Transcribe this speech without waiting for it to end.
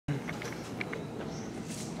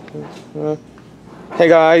Hey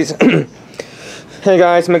guys, hey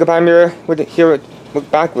guys, Megapime here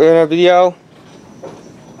back with another video.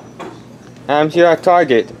 I'm here at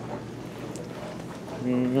Target.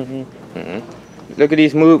 Look at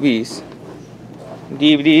these movies,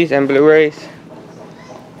 DVDs and Blu-rays.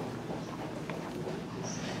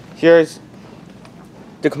 Here's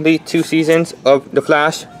the complete 2 seasons of The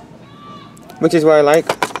Flash, which is what I like.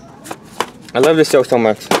 I love this show so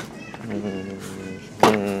much.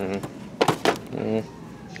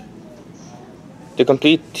 The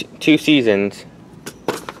complete 2 seasons.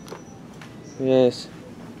 Yes.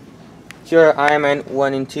 Here Iron Man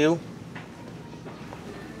 1 and 2.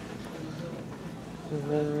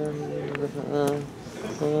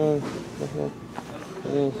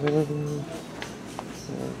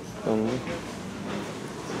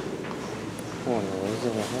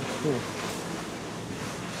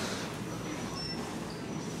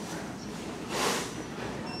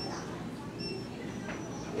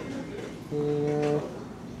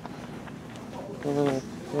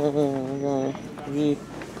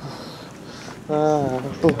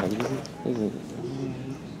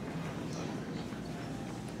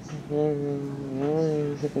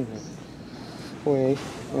 Wait,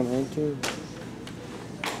 what am I doing?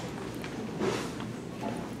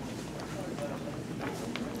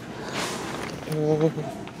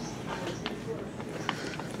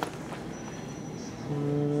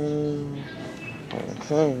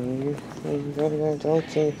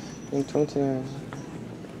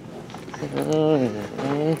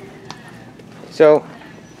 So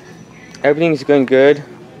everything's going good.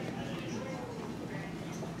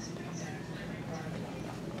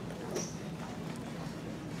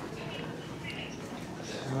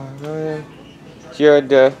 Here are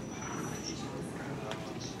the.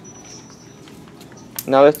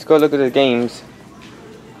 Now let's go look at the games.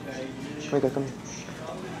 Wait, come here.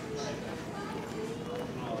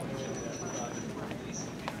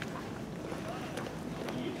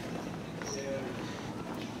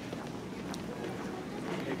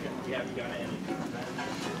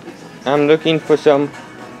 I'm looking for some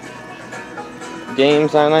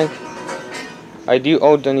games I like. I do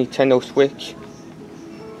own the Nintendo Switch.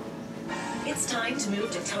 It's time to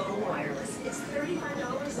move to Total Wireless. It's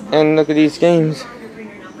 $35 And look at these games.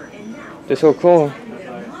 They're so cool.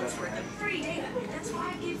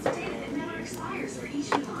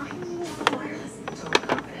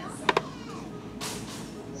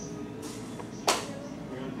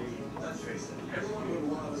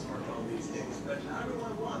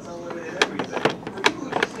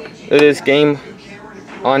 Look at this game,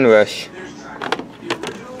 Onrush.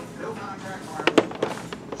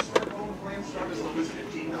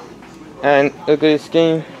 And look at this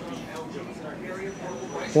game.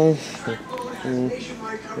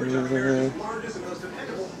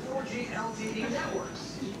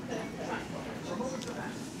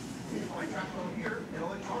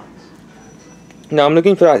 Now I'm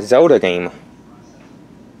looking for that Zelda game,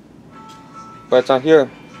 but it's not here.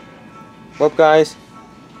 Well guys,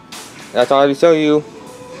 that's all I have to show you.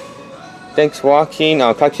 Thanks for watching.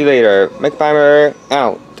 I'll catch you later. Megapime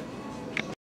out.